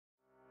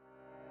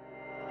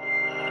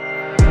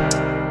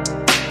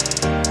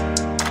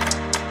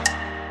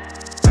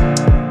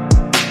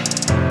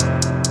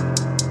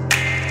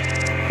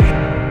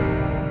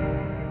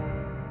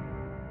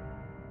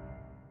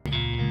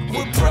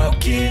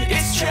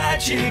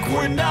tragic,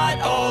 we're not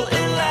all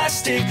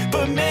elastic,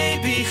 but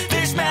maybe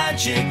there's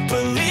magic.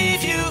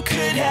 Believe you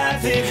could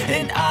have it.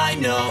 And I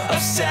know of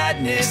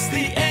sadness,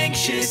 the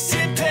anxious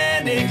and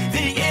panic,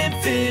 the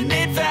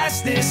infinite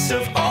vastness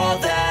of all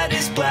that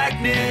is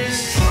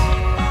blackness.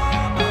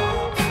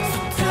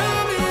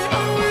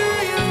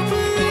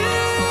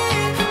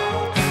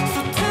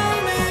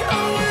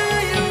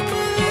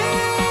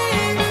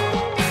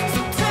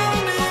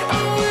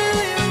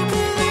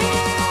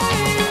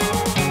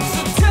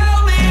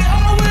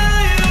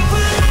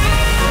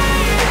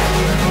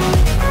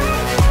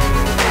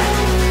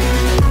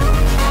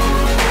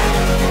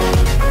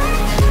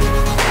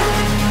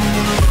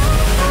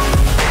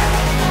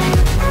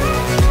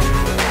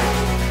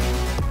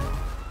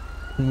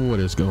 What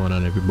is going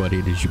on, everybody?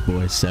 It is your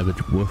boy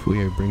Savage Wolf.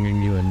 We are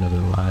bringing you another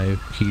live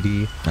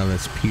PD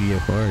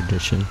LSPDFR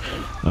edition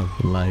of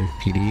live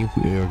PD.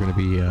 We are going to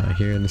be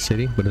here in the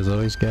city, but as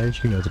always,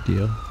 guys, you know the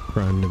deal.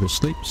 Crime never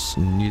sleeps,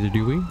 and neither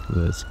do we.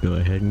 Let's go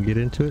ahead and get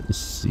into it and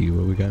see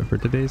what we got for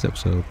today's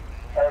episode.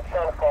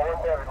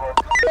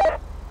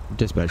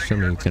 Dispatch, show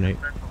me tonight.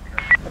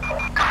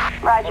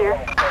 Roger.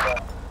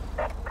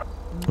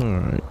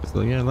 Alright,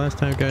 so yeah, last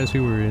time, guys, we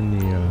were in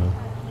the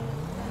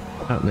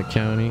out in the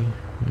county,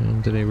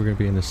 and today we're gonna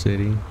be in the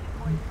city.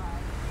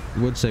 I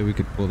would say we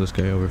could pull this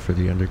guy over for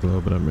the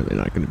underglow, but I'm really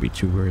not gonna be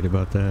too worried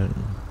about that.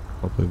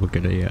 Hopefully we'll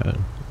get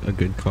a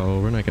good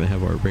call. We're not gonna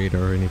have our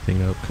radar or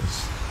anything up,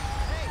 because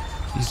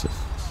Jesus,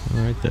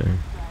 right there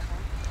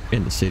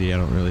in the city, I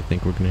don't really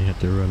think we're gonna have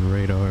to run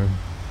radar.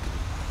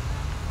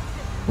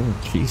 Oh,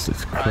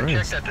 Jesus Christ.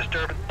 Check that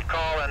disturbance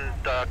call,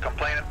 and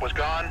complainant was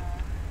gone.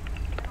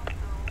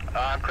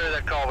 I'm clear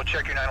that call. We'll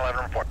check your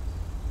 911 report.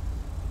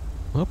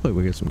 Hopefully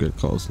we get some good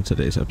calls in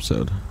today's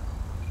episode.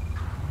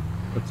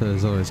 But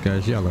as always,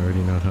 guys, y'all already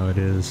know how it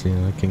is. You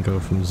know, it can go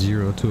from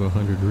 0 to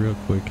 100 real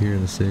quick here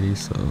in the city.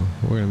 So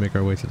we're gonna make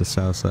our way to the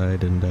south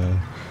side, and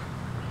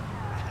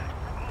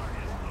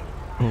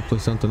hopefully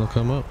something will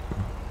come up.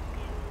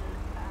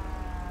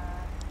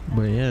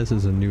 But yeah, this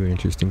is a new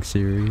interesting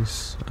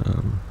series.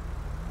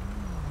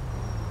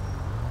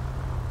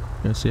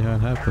 Let's see how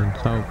it happens,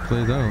 how it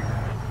plays out.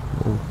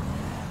 Whoa.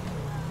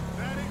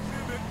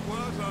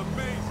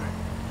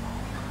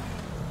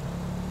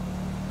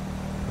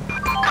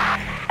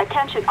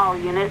 Attention all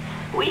units.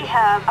 We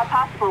have a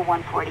possible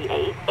 148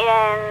 in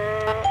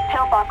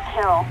Pillbox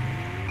Hill.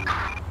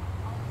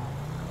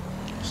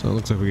 So it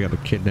looks like we got a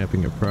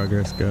kidnapping in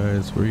progress,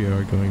 guys. We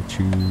are going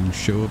to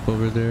show up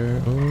over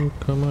there. Oh,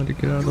 come on, to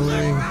get out of the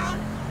way.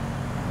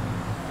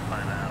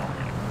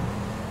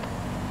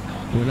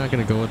 We're not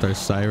going to go with our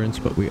sirens,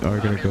 but we are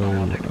going to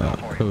go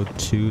code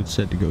 2. It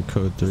said to go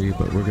code 3,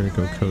 but we're going to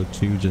go code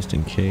 2 just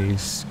in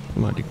case.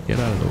 Come on, get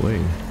out of the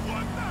way.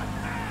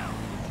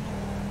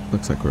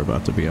 Looks like we're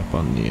about to be up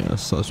on the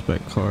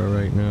suspect car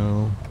right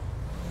now.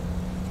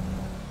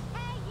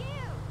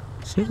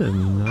 Is it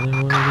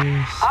another one of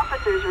these?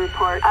 Officers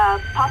report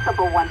a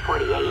possible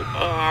 148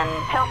 in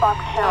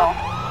Pillbox Hill.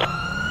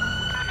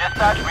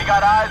 Dispatch, we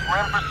got eyes.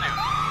 We're in pursuit.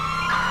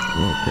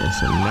 Okay,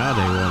 so now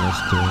they want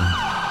us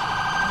to...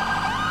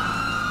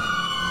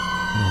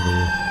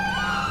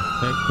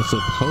 The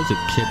supposed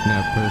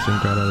kidnapped person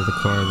got out of the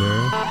car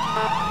there.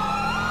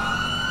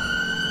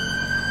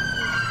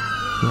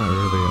 Not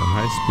really a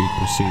high-speed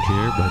pursuit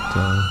here, but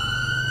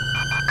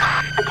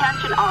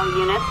Attention all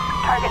units.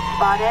 Target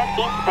spotted.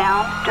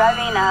 Eastbound.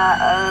 Driving a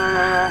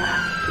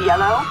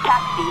yellow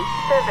taxi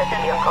service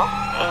vehicle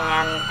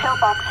in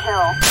Pillbox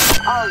Hill.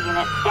 All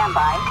units stand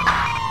by.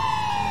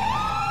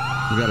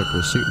 we got a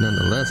pursuit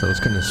nonetheless. I was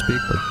gonna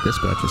speak, but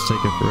dispatch is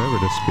taking forever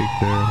to speak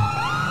there.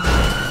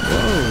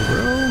 Whoa,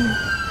 bro!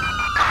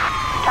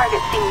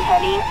 Target seen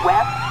heading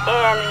west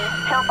in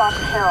Pillbox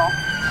Hill.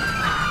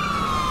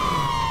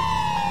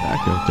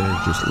 Back up there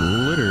just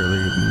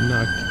literally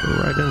knocked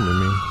right into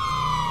me.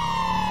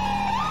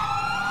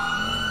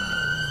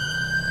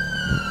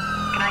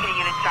 Can I get a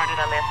unit started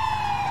on this?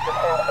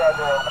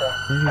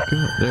 Where'd he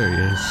go? There he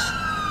is.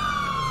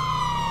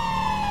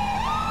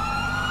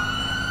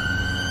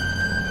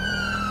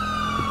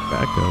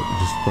 Back up,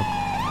 just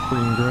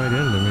screamed right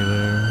into me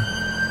there.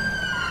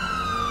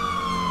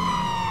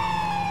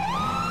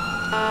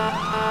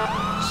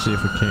 See if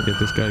we can't get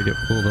this guy to get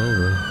pulled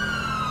over.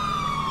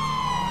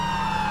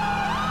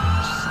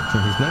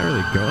 He's not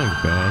really going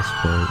fast,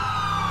 but...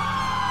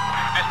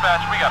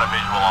 Dispatch, we got a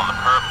visual on the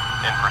perp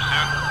in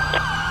pursuit.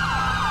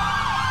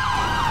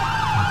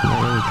 He's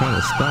not really trying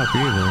to stop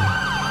either.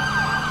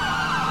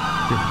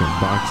 See if we can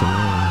box him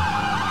in.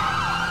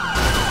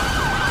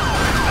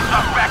 The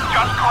suspect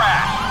just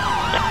crashed.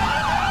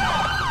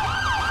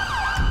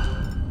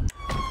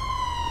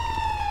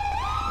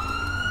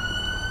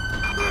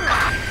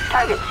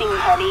 Target seen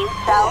heading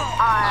south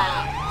on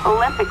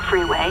Olympic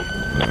Freeway.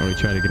 Well, we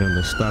tried to get him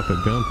to stop at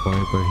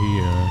gunpoint, but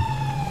he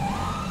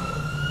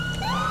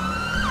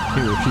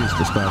refused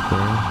to stop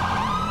there.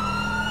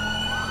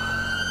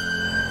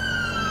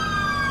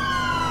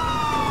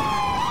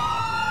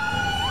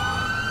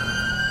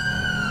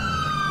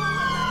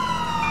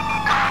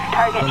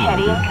 Target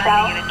heading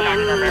south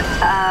in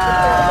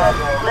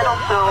Little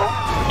Seoul.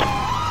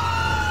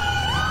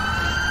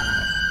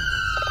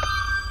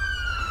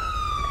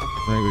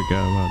 I think we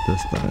got him out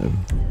this time.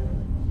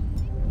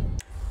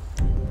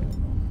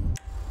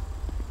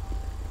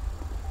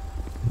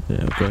 Yeah,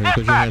 go ahead and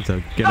put your hands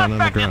up. Get down on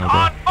the ground,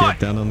 bro. Get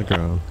down on the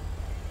ground.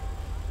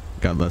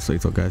 God bless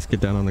lethal, guys. Get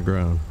down on the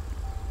ground.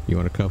 You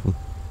want to cuff him?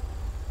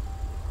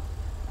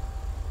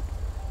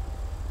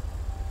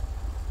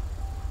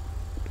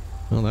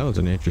 Well, that was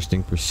an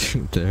interesting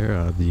pursuit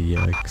there. The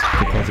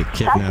supposed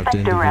kidnapped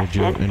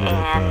individual ended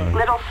up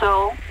Little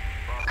Seoul.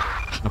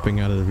 hopping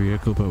out of the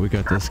vehicle, but we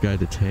got this guy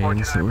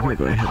detained, so we're gonna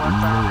go ahead and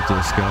move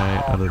this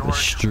guy out of the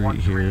street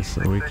here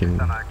so we can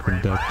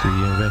conduct the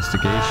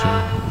investigation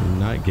and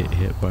not get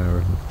hit by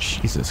our...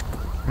 Jesus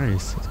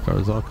Christ, this car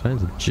is all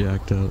kinds of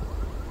jacked up.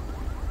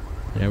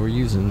 Yeah, we're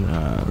using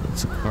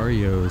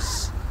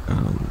Sicario's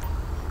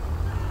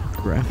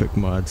graphic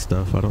mod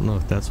stuff. I don't know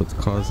if that's what's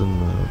causing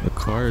the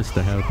cars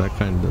to have that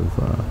kind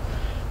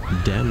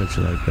of damage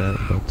like that,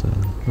 but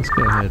let's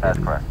go ahead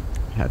and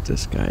pat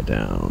this guy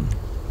down.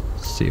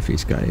 See if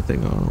he's got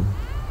anything on him.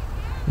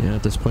 Yeah,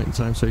 at this point in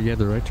time, sir, you have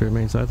the right to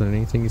remain silent.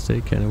 Anything you say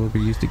can and will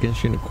be used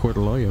against you in a court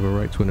of law. You have a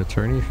right to an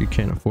attorney. If you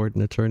can't afford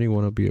an attorney,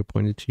 one will be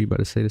appointed to you by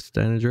the state of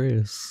San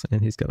Andreas.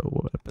 And he's got a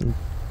weapon.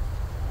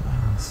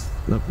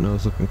 Snub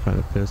nose looking kind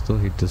of pistol.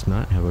 He does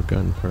not have a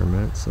gun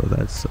permit, so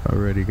that's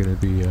already going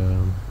to be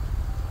an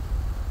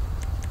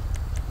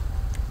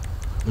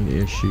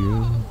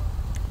issue.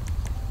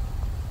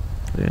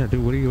 Yeah,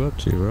 dude, what are you up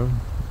to, bro?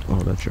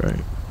 Oh, that's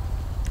right.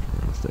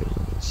 Stay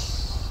with us.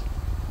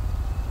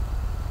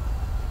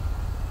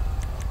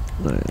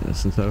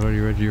 Since I've already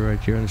read you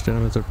right, you understand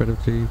I'm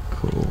interpretive to you?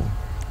 Cool.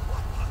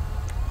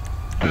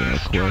 Yeah,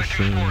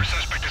 question.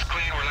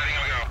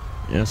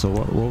 Yeah, so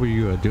what were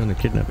you doing the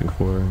kidnapping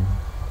for?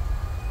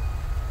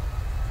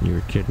 You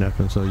were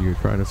kidnapping so you were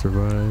trying to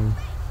survive?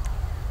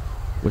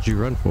 What'd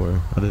you run for,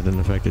 other than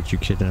the fact that you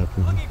kidnapped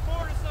him?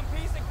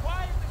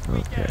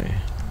 Okay.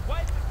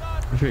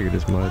 I figured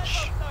as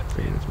much.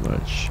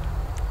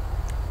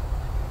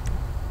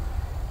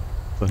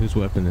 So whose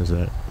weapon is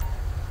that?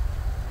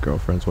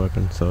 Girlfriend's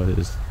weapon, so it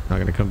is not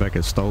going to come back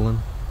as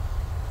stolen.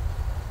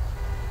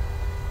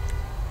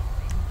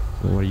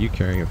 Well, what are you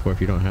carrying it for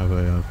if you don't have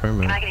a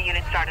permit? Can I get a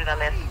unit started on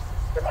this?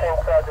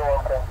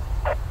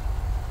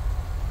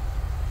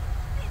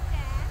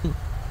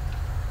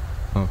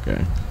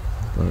 Okay,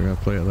 so we're gonna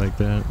play it like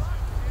that.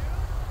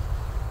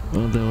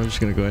 Well, then we're just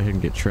gonna go ahead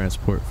and get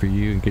transport for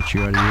you and get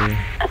you out of here.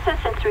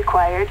 Assistance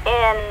required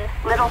in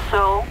Little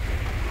Seoul.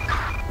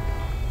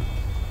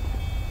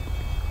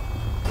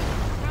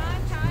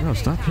 No,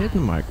 stop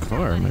hitting my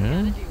car,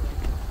 man.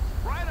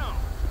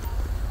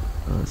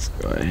 Let's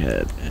go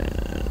ahead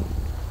and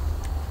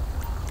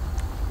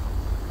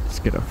let's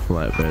get a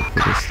flatbed for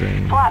this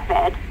thing.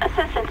 Flatbed.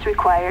 Assistance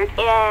required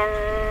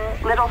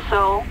in Little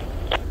Seoul.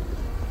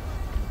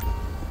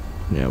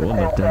 Yeah, we'll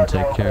let them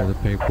take care of the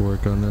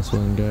paperwork on this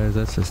one, guys.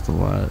 That's just a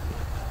lot.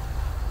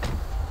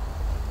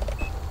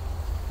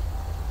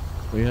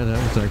 Well, yeah, that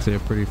was actually a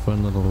pretty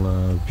fun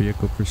little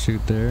vehicle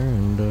pursuit there,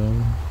 and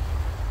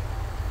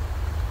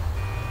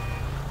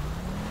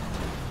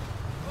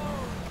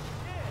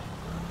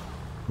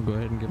go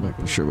ahead and get back.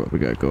 I'm sure what we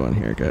got going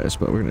here, guys,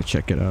 but we're gonna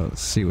check it out.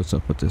 See what's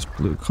up with this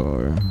blue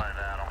car. Okay,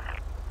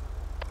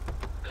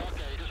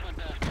 just went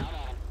past.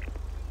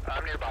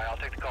 I'm nearby. I'll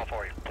take the call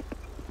for you.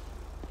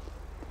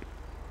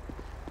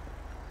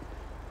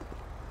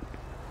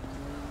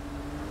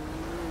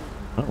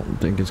 I don't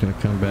think it's gonna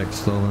come back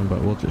stolen,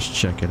 but we'll just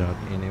check it out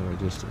anyway,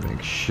 just to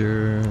make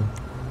sure.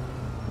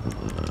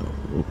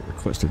 We'll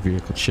request a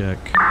vehicle check.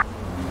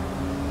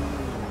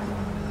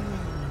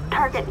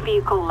 Target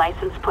vehicle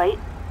license plate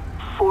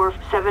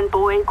 47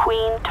 Boy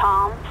Queen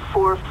Tom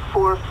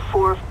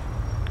 444.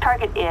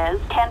 Target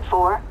is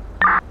 10-4.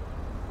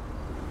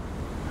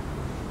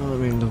 Well, I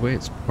mean, the way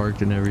it's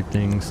parked and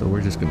everything, so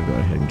we're just gonna go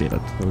ahead and get a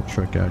tow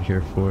truck out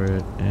here for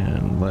it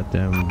and let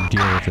them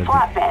deal with it.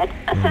 Flatbed.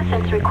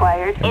 Assistance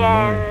required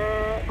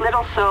in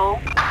Little Seoul.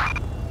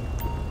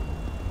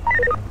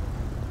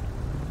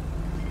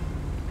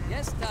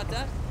 Yes,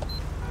 Tata.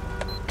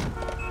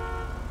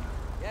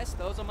 Yes,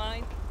 those are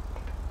mine.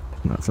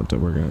 Not something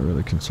we're gonna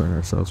really concern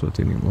ourselves with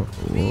anymore.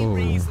 Be Whoa.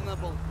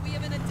 reasonable. We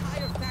have an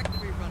entire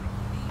factory running.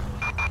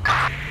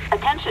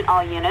 Attention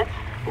all units.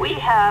 We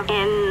have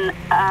in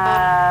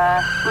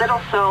Little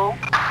Seoul.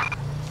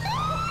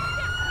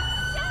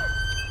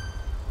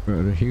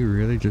 Bro, did he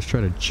really just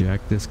try to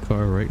jack this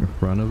car right in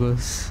front of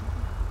us?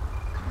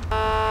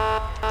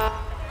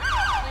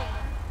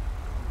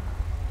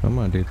 Come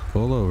on, dude,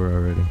 pull over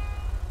already.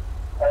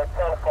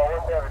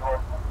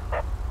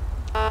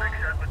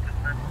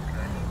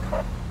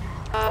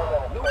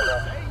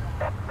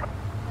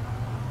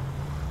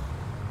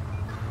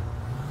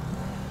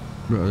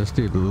 Bro, this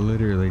dude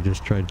literally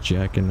just tried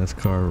jacking this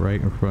car right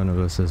in front of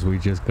us as we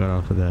just got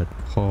off of that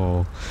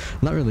call.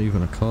 Not really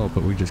even a call,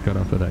 but we just got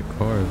off of that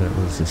car that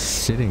was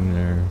just sitting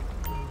there.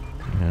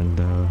 And,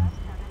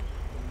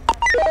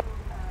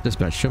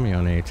 dispatch, show me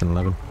on 8 and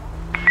 11.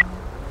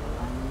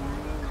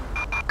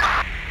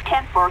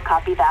 10-4, 4,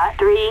 copy that.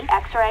 3,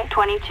 X-ray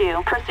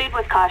 22. Proceed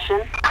with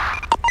caution.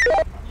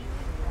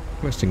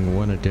 Requesting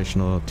one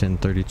additional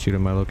 1032 to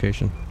my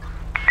location.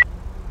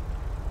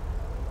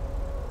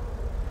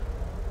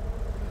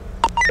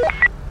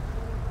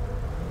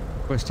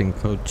 Requesting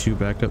code 2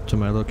 backup to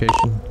my location.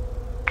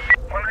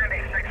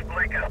 196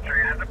 Bleecker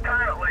Street is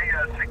apparently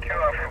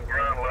secure from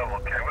ground level.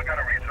 Okay, we're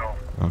gonna resolve.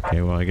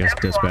 Okay, well I guess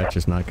dispatch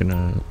is not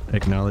gonna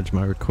acknowledge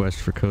my request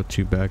for code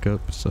 2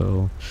 backup,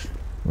 so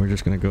we're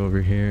just gonna go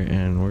over here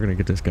and we're gonna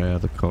get this guy out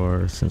of the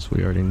car since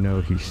we already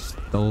know he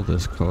stole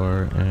this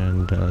car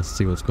and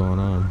see what's going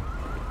on.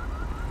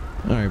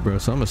 Alright bro,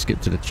 so I'm gonna skip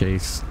to the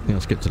chase,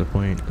 skip to the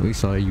point. We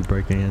saw you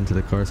breaking into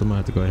the car, so I'm gonna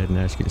have to go ahead and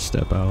ask you to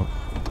step out.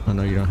 I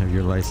know you don't have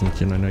your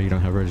license and I know you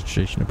don't have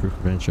registration or proof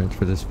of insurance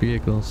for this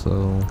vehicle,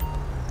 so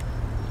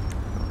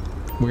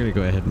we're gonna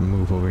go ahead and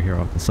move over here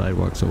off the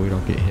sidewalk so we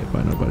don't get hit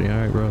by nobody.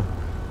 Alright bro.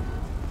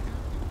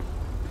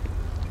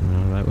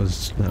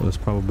 That was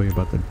probably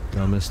about the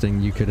dumbest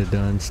thing you could have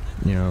done.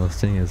 The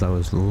thing is I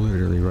was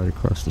literally right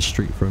across the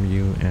street from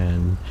you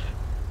and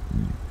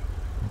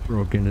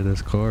broke into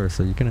this car,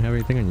 so you gonna have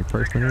anything on your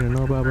person I need to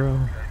know about, bro?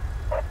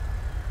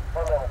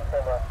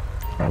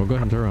 Alright, well go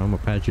ahead and turn around. I'm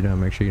gonna pat you down,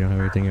 make sure you don't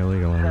have anything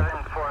illegal on you.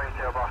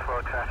 480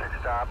 Buffalo traffic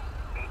stop,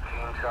 18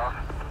 south.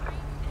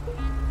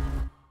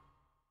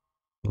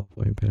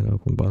 12-point pen,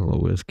 open bottle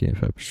of whiskey and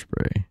pepper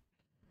spray.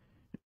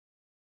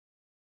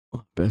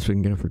 Best we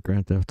can get for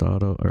Grand Theft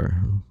Auto,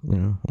 or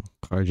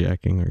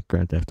carjacking, or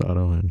Grand Theft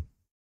Auto and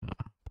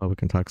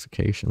public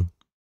intoxication.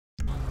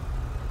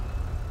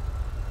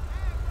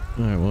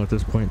 Alright, well at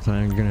this point in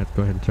time you're gonna have to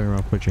go ahead and turn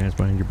around, put your hands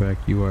behind your back.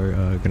 You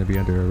are gonna be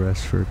under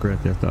arrest for Grand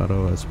Theft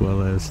Auto as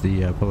well as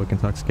the public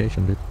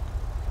intoxication, dude.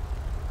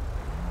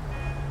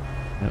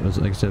 That was,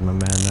 like I said, my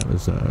man, that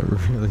was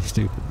really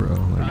stupid, bro.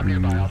 Like,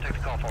 I'll take the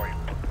call for you.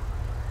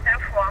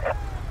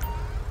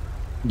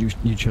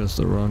 you chose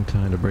the wrong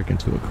time to break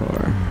into a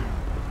car.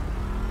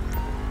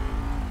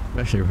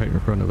 Especially right in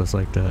front of us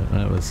like that.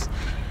 That was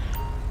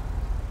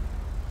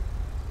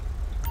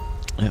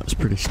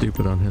pretty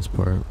stupid on his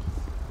part.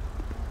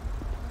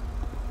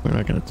 We're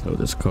not going to tow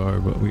this car,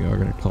 but we are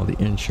going to call the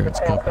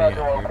insurance company out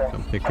here to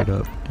come pick it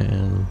up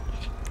and...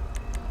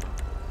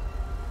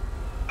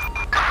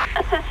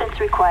 Assistance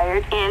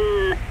required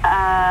in,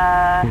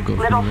 We'll go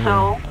Little from there.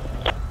 Seoul.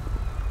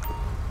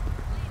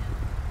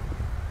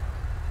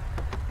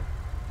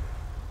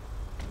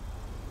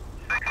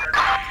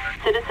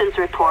 Citizens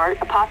report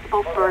a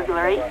possible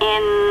burglary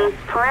in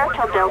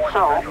Puerto del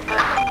Sol.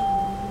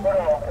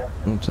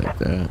 I'll take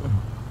that.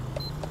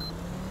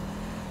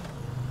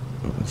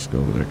 Let's go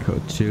over there,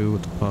 code 2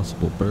 with the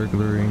possible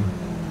burglary.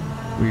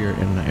 We are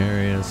in the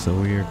area, so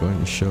we are going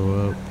to show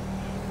up.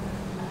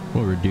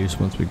 We'll reduce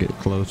once we get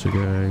closer,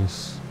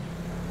 guys.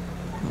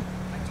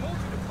 I told you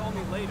to call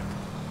me later.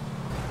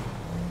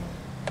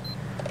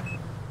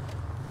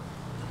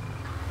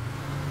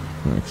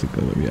 We're actually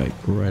going to be like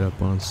right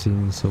up on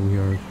scene, so we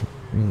are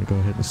going to go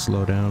ahead and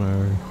slow down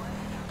our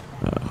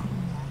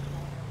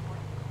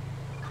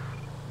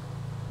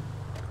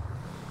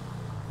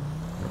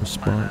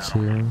response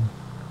here.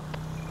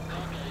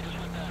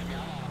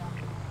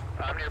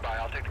 I'm nearby,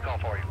 I'll take the call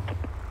for you.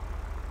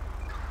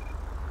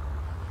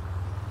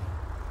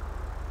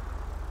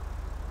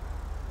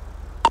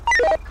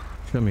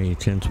 Show me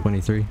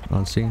 1023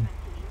 on scene.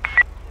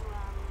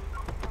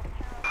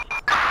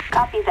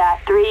 Copy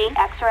that. 3,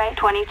 X-ray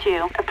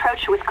 22.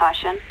 Approach with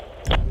caution.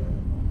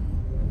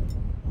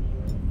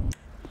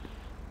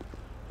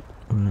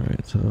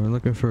 Alright, so we're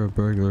looking for a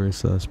burglary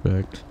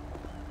suspect.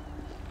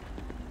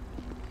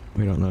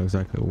 We don't know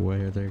exactly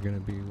where they're gonna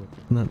be.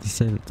 Not to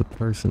say that the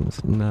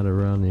person's not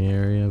around the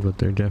area, but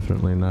they're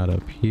definitely not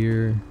up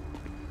here.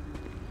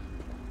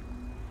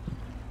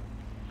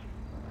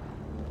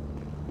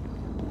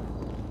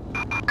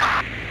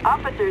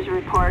 Officers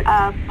report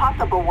a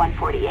possible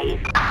 148.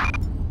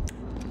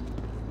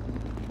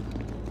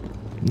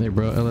 Hey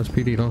bro,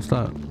 LSPD, don't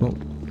stop. Don't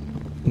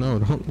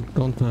run.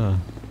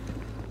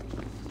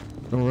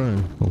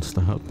 Don't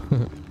stop.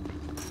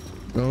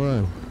 Don't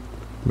run.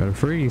 Better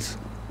freeze.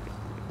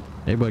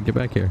 Hey bud, get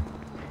back here.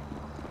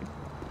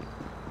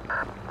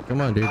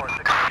 Come on, dude. Don't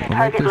make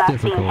Target this last seen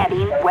difficult.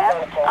 heading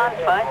west on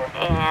foot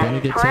Gonna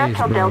and get Puerto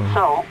tased, del bro.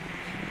 Sol.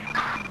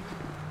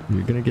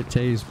 You're gonna get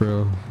tased,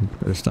 bro.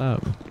 Better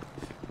stop.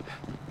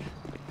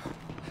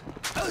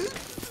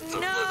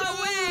 No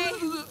way!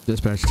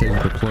 Dispatch,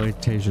 taser deployed.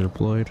 Taser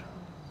deployed.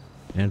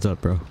 Hands up,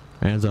 bro.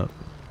 Hands up.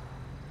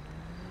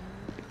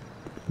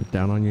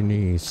 Down on your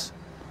knees.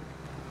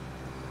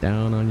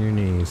 Down on your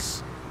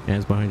knees.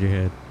 Hands behind your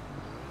head.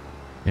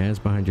 Hands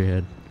behind your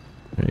head.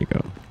 There you go.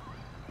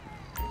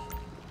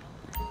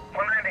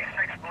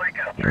 196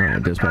 Bleecker Street.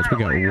 Alright, dispatch, we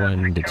got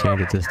one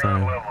detained at this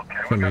time.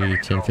 From me,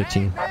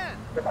 1015.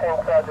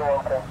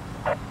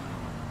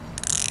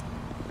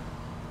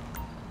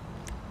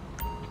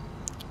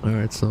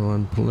 Alright, so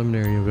on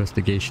preliminary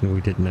investigation,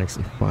 we didn't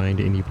actually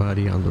find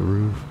anybody on the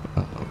roof.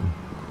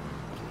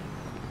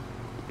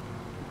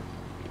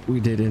 We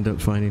did end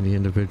up finding the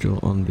individual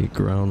on the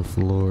ground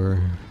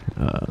floor.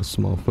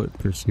 Small foot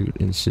pursuit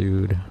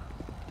ensued.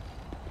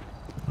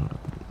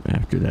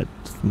 After that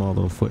small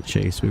little foot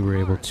chase, we were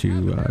able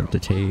to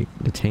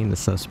detain the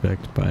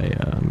suspect by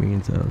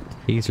means of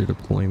taser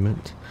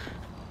deployment.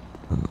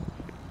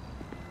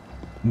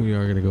 We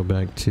are going to go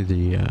back to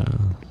the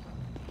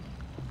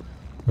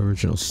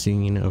original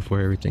scene of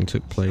where everything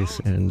took place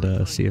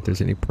and see if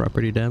there's any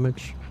property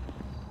damage,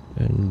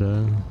 and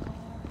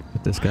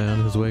get this guy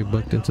on his way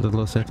booked into the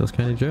Los Santos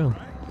County Jail.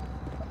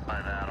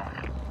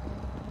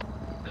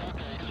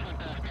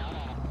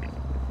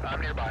 I'm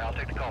nearby. I'll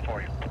take the call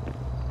for you.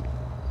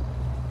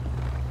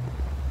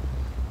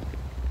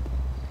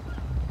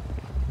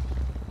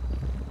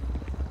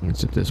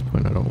 It's at this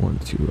point I don't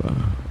want to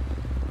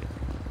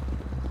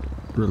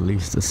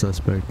release the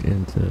suspect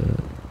into,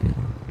 you know,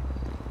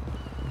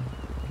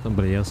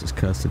 somebody else's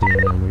custody,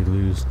 and then we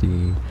lose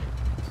the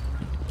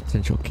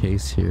potential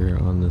case here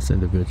on this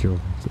individual.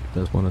 So it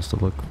does want us to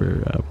look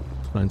for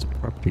signs of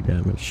property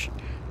damage.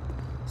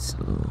 So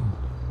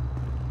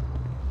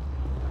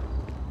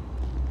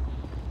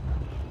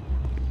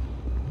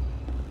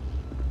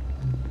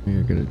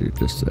we're gonna do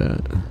just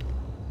that.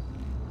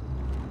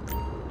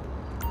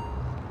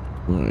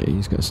 Alright,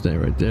 he's gonna stay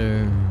right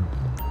there.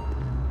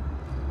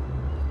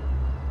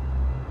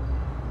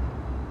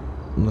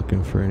 I'm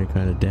looking for any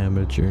kind of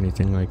damage or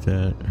anything like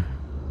that.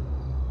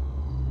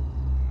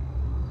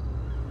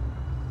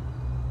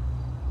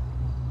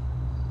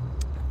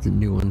 It's a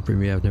new one for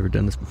me. I've never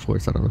done this before,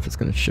 so I don't know if it's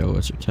gonna show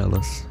us or tell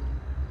us.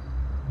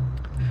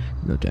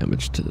 No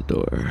damage to the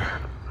door.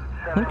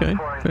 Okay,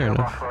 fair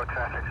enough.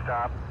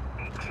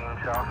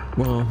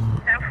 Well,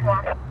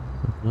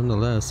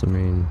 nonetheless, I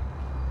mean,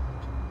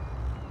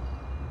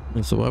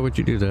 so why would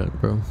you do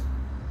that, bro?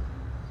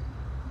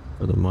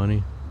 For the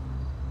money?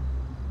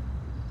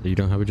 You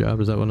don't have a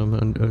job? Is that what I'm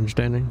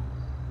understanding?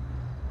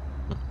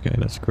 Okay,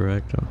 that's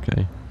correct.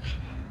 Okay.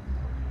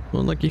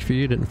 Well, lucky for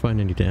you, didn't find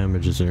any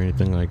damages or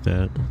anything like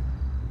that.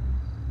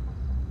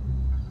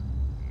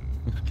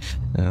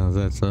 Oh, is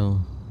that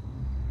so?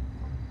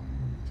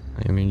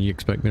 I mean, you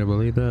expect me to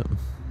believe that?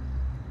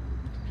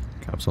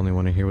 Cops only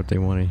want to hear what they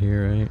want to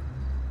hear, right?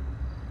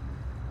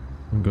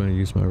 I'm going to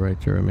use my right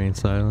to remain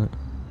silent.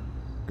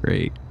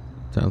 Great.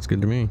 Sounds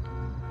good to me.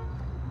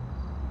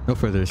 No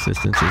further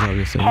assistance is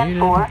obviously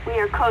needed. 10-4, we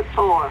are code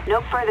 4.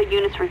 No further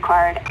units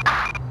required.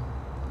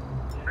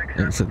 Like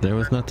I said, there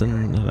was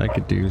nothing that I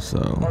could do, so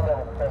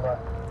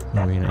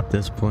I mean, at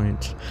this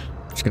point,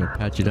 I'm just gonna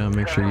pat you down,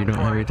 make sure you don't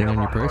have anything on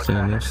your person,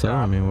 and if so,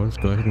 I mean, we'll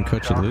just go ahead and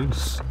cut you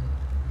loose.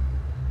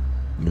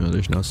 You know,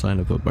 there's no sign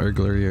of a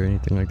burglary or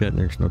anything like that, and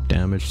there's no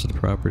damage to the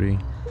property.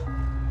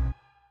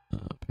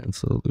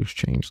 Pencil, loose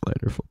change,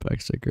 lighter, full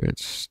pack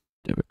cigarettes,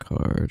 debit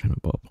card, and a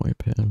ballpoint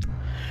pen.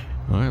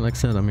 Alright, like I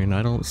said, I mean,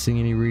 I don't see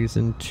any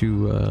reason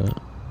to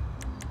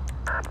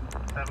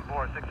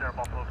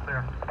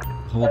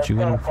hold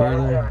you any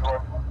further.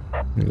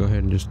 I'm gonna go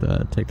ahead and just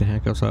take the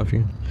handcuffs off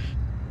you.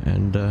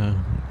 And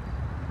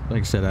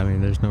like I said, I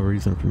mean, there's no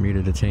reason for me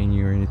to detain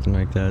you or anything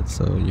like that,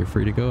 so you're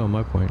free to go on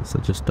my point. So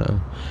just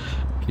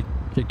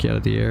kick you out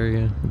of the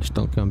area, just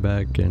don't come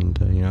back, and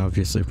you know,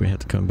 obviously if we have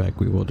to come back,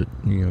 we will,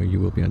 you know, you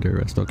will be under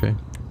arrest, okay?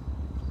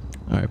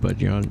 Alright, bud,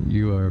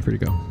 you are free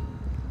to go.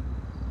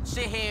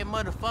 Shithead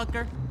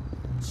motherfucker.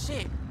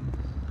 Shit.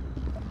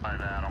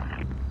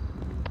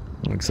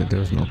 Like I said, there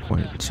was no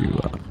point to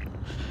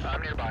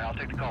I'm nearby. I'll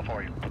take the call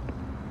for you.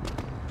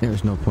 there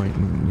was no point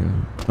in, you know,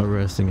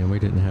 arresting him. We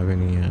didn't have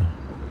any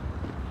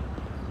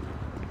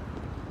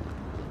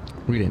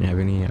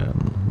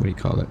what do you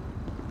call it,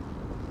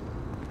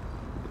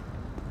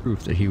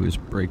 proof that he was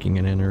breaking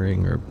and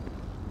entering or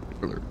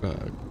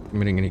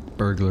committing any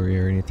burglary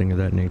or anything of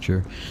that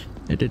nature.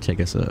 It did take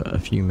us a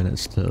few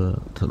minutes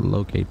to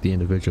locate the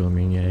individual. I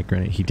mean, yeah,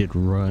 granted he did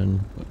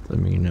run, but I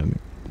mean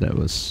that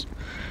was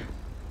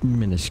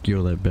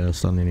minuscule at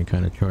best on any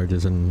kind of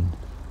charges, and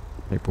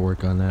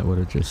paperwork on that would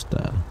have just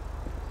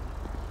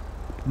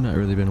not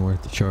really been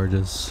worth the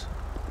charges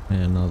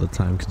and all the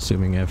time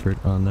consuming effort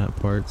on that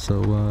part.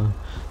 So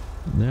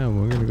yeah,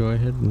 we're gonna go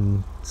ahead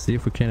and see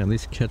if we can at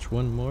least catch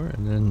one more,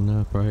 and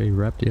then probably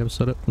wrap the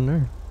episode up from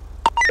there.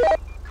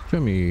 Show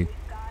me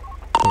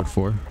code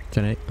 4,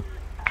 10-8.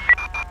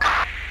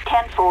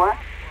 10-4.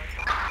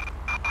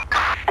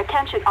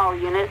 Attention all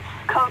units.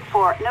 Code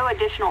 4. No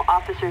additional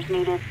officers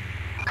needed.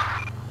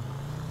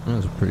 That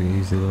was a pretty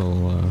easy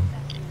little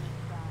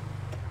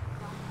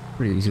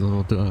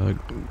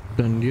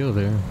done deal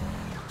there.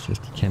 It's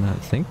just you cannot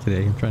think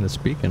today. I'm trying to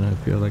speak and I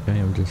feel like I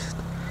am just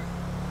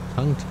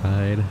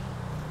tongue-tied.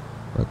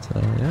 But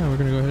yeah, we're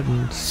gonna go ahead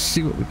and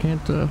see what we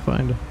can't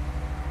find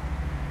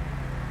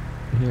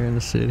here in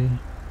the city.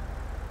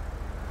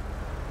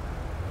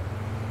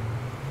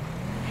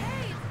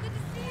 Hey, it's good to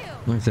see you.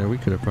 Like I said, we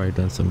could have probably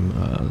done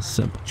some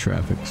simple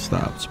traffic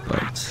stops,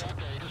 but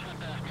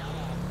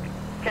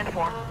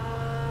 10-4.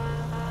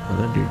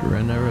 well, that dude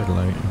ran that red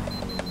light.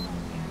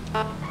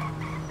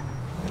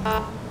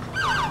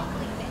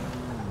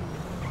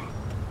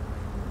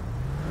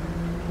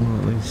 Well,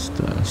 at least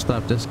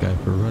stop this guy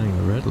for running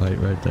the red light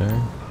right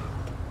there.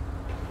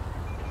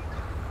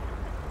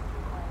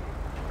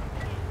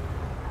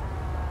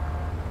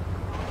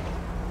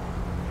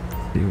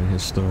 See what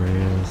his story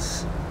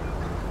is.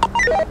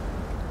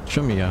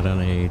 Show me out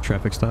on a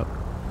traffic stop.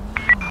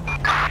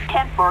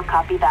 10-4,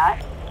 copy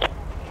that.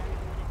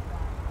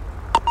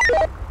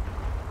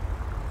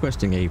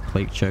 Requesting a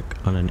plate check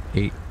on an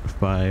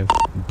 8-5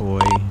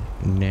 boy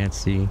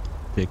Nancy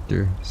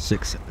Victor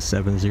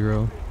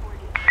 670.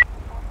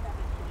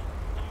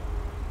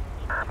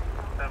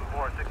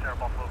 746 Air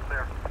Buffalo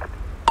clear.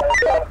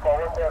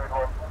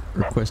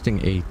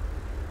 Requesting a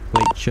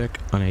plate check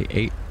on a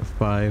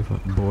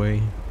 8-5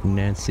 boy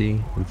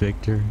Nancy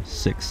Victor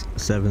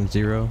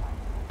 670.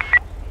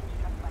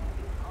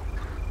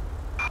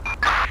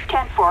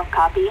 10-4,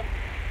 copy.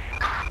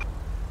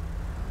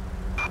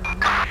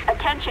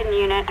 Attention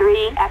Unit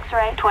 3,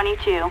 X-ray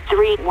 22,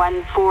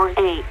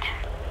 3148.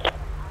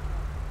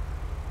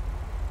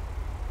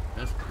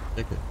 That's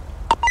ridiculous.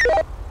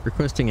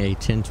 Requesting a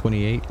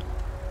 1028.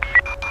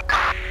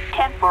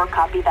 10-4,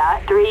 copy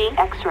that. 3,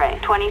 X-ray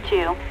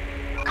 22.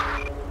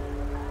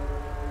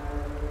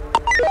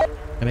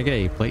 Can I get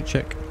a plate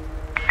check?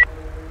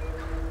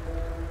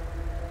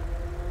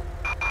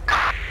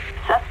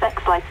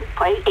 Suspect's license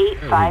plate There we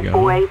 85 go.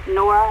 boy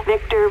Nora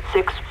Victor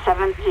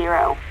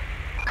 670.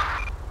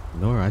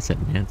 Nora, I said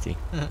Nancy.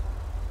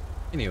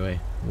 Anyway,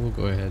 we'll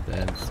go ahead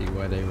and see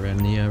why they ran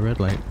the red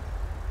light.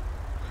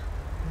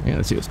 I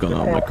gotta see what's going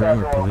on. My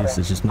grammar police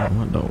is just not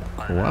wanting to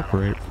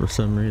cooperate for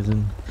some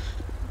reason.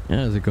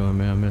 Yeah, how's it going,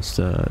 man? I missed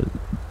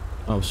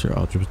Officer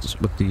Aldridge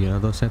with the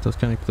Los Santos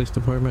County Police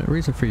Department.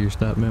 Reason for your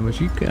stop, man, was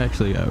you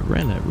actually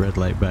ran that red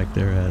light back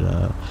there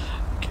at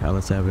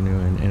Callis Avenue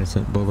and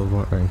Innocent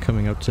Boulevard, and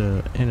coming up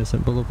to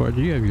Innocent Boulevard.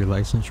 Do you have your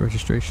license,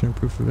 registration, and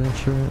proof of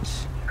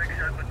insurance?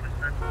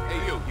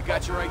 Hey, you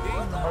got your ID?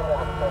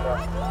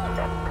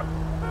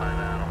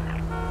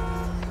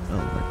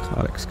 Oh,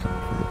 narcotics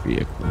coming from the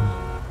vehicle.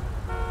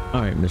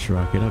 Alright, Mr.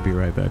 Rocket, I'll be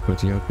right back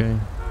with you, okay?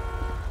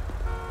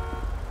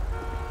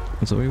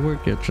 And so we were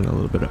getting a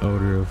little bit of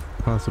odor of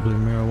possibly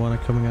marijuana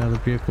coming out of the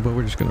vehicle, but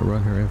we're just gonna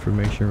run her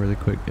information really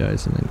quick,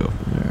 guys, and then go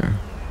from there.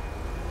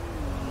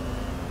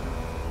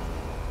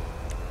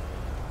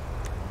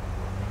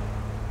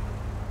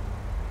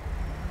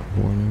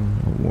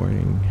 A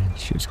warning.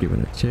 She was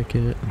given a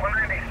ticket.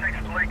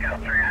 196 Lincoln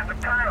Street is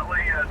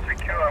apparently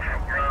secure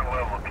from ground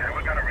level. Okay,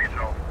 we're gonna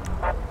resolve.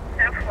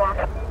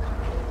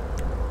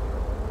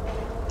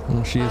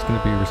 Well, she is going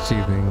to be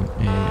receiving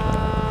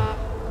a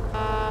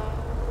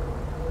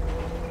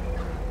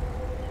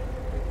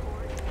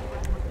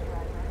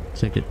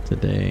ticket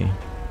today.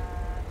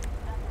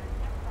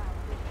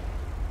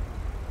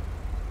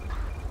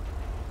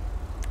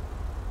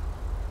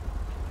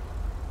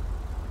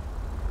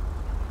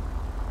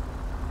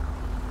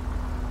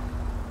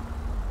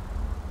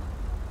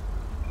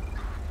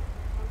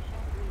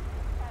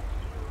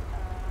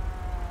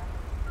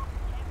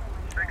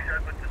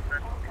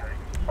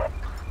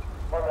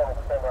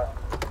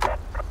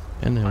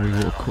 And then we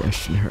will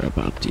question her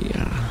about the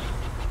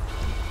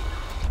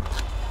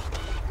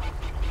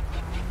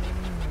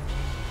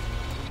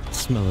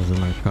smell of the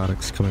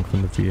narcotics coming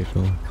from the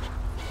vehicle.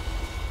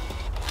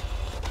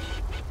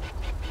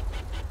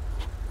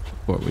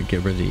 Before we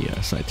give her the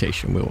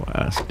citation, we will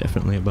ask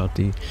definitely about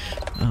the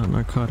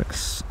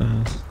narcotics,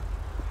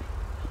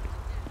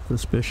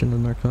 suspicion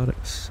of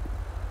narcotics.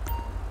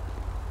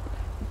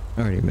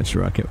 Alrighty, Mr.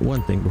 Rocket,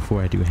 one thing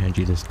before I do hand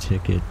you this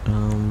ticket,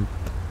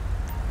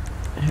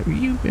 have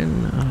you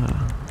been,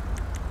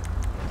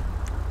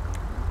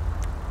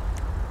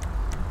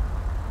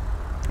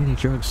 any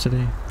drugs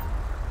today?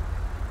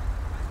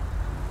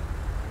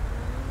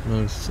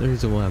 No, the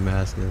reason why I'm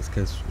asking is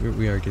because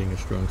we are getting a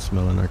strong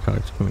smell of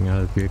narcotics coming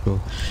out of the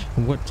vehicle.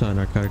 And what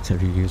narcotics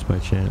have you used by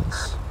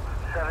chance?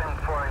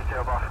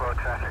 748 Buffalo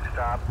traffic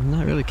stop. I'm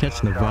not really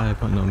catching the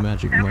vibe on no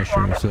magic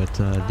mushrooms, but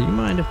do you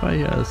mind if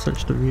I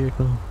search the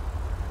vehicle?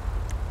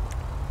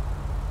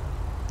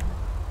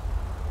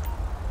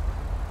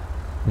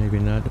 Maybe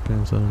not,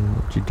 depends on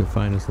what you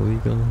define as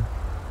legal.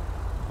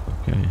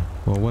 Okay,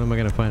 well, what am I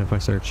gonna find if I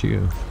search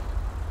you?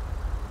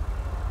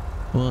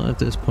 Well, at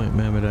this point,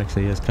 ma'am, it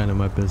actually is kind of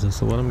my business,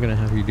 so what I'm gonna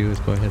have you do is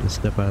go ahead and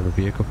step out of the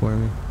vehicle for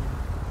me.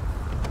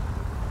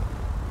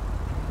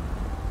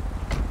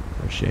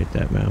 Appreciate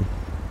that, ma'am.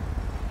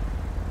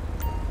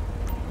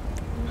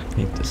 I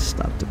hate to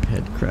stop the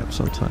head crap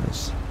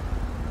sometimes.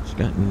 It's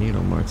got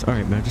needle marks.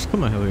 Alright, man, just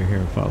come on over here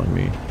and follow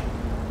me.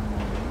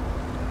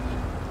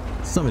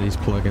 Some of these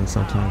plugins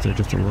sometimes are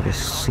just a little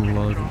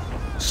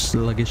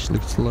sluggishly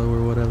slow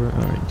or whatever.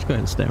 Alright, just go ahead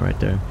and stand right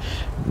there.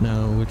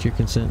 Now, with your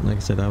consent, like I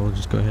said, I will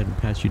just go ahead and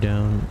pat you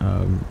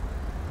down.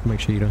 Make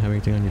sure you don't have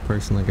anything on your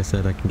person. Like I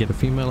said, I can get a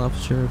female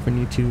officer if I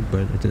need to,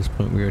 but at this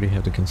point we already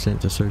have the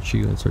consent to search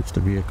you and search the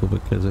vehicle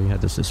because we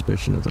had the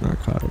suspicion of the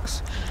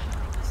narcotics.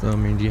 So, I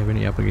mean, do you have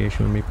any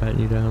obligation with me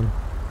patting you down?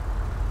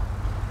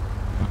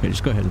 Okay,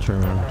 just go ahead and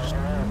turn around. Just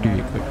give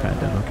you a quick pat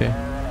down, okay?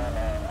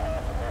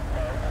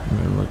 I'm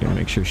gonna look and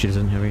make sure she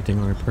doesn't have anything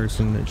on her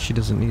person that she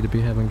doesn't need to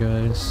be having,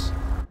 guys.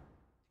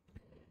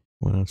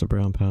 1 ounce of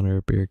brown powder,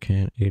 a beer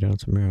can, 8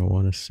 ounce of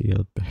marijuana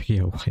sealed,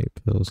 baggie of white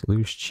pills,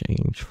 loose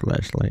change,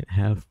 flashlight,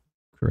 half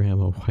gram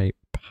of white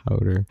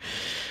powder,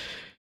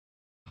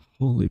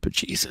 Holy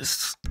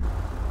bejesus.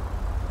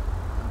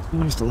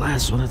 Almost the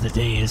last one of the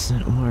day,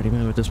 isn't it? Alrighty,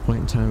 man, at this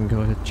point in time,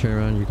 go ahead,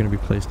 Charon. You're going to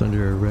be placed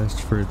under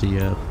arrest for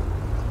the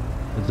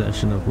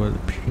possession of what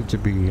appear to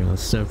be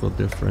several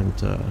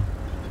different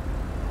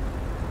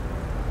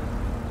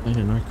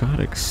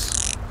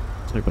narcotics.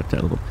 Sorry about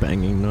that little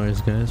banging noise,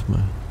 guys.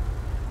 My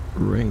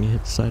ring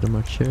hit the side of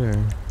my chair.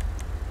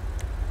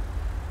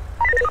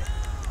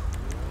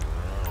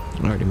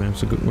 Alrighty, man,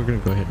 so we're going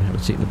to go ahead and have a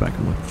seat in the back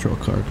of my patrol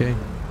car, okay?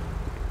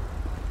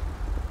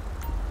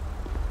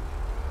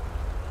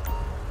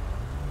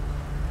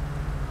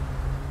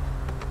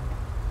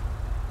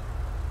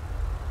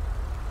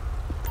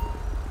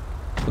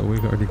 So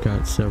we've already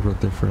got several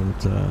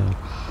different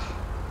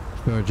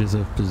charges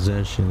of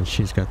possession.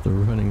 She's got the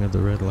running of the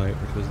red light,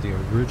 which was the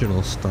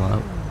original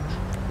stop.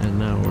 And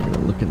now we're going to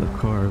look in the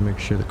car and make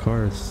sure the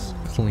car is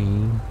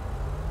clean.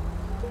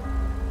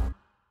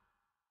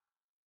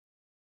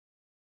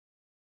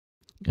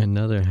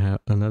 Another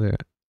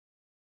fucking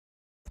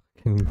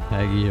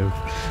baggie of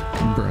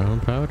brown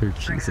powder.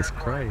 Jesus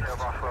Christ.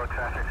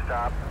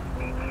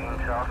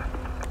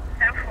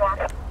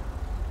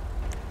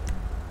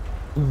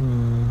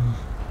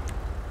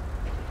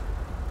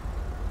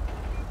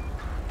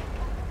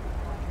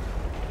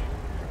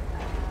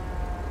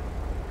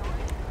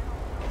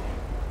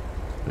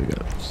 We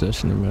got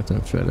possession of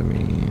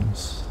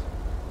methamphetamines,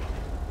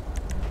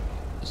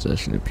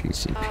 possession of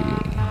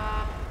PCP.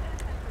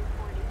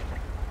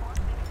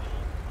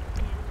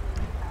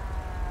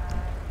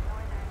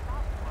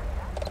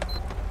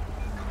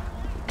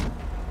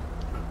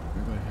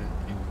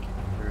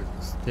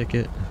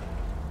 Ticket.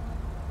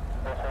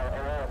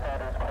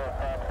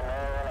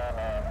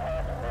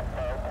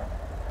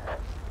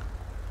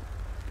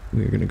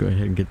 We're gonna go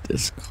ahead and get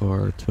this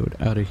car towed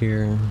out of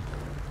here.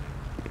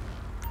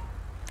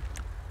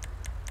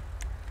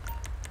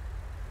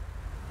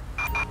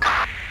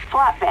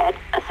 Flatbed.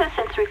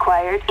 Assistance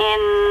required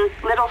in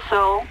Little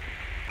Seoul.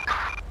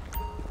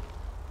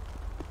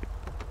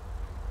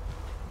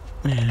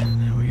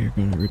 And then we are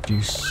gonna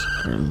reduce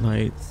our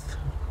lights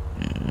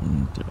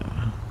and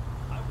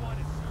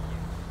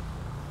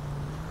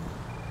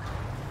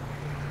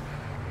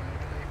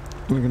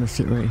we're gonna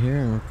sit right here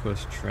and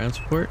request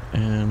transport,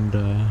 and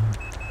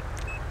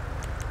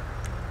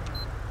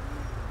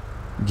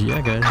yeah,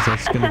 guys,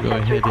 that's gonna go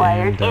ahead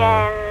and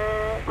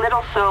in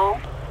Little Seoul.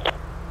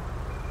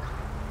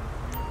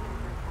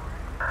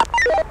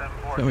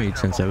 tell me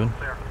 10-7.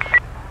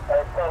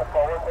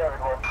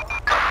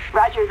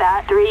 Roger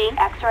that. 3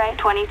 X-ray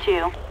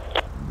 22.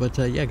 But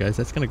yeah, guys,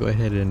 that's gonna go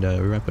ahead and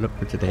wrap it up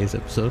for today's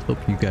episode. Hope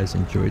you guys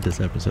enjoyed this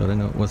episode. I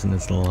know it wasn't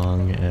as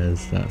long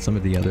as some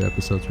of the other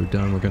episodes we've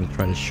done. We're gonna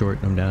try to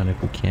shorten them down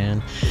if we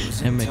can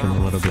and make them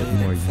a little bit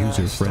more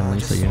user friendly,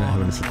 so you're not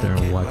having to sit there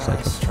and watch like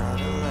a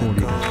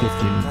 40 to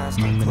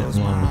 50 minute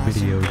long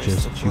video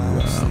just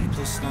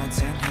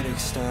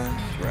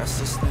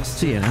to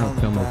see an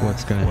outcome of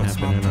what's gonna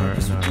happen in our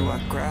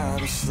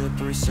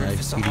LSPDFR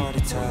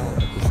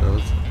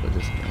episodes. But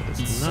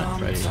just not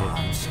try to hit.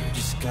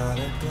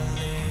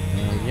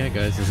 Yeah,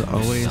 guys, as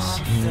always,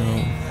 you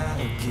know,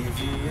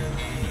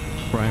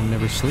 crime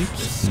never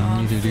sleeps,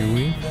 neither do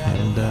we,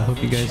 and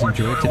hope you guys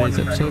enjoyed today's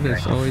episode.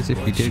 As always, if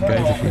you did,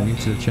 guys, if you're new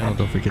to the channel,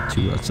 don't forget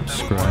to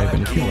subscribe,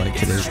 and if you like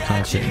today's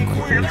content and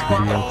like today's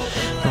video,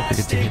 don't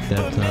forget to hit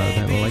that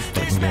like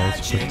button,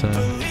 guys.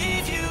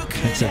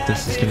 But next up,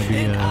 this is going to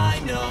be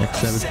next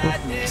Savage Book.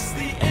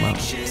 I'm out.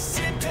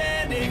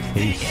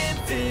 Peace.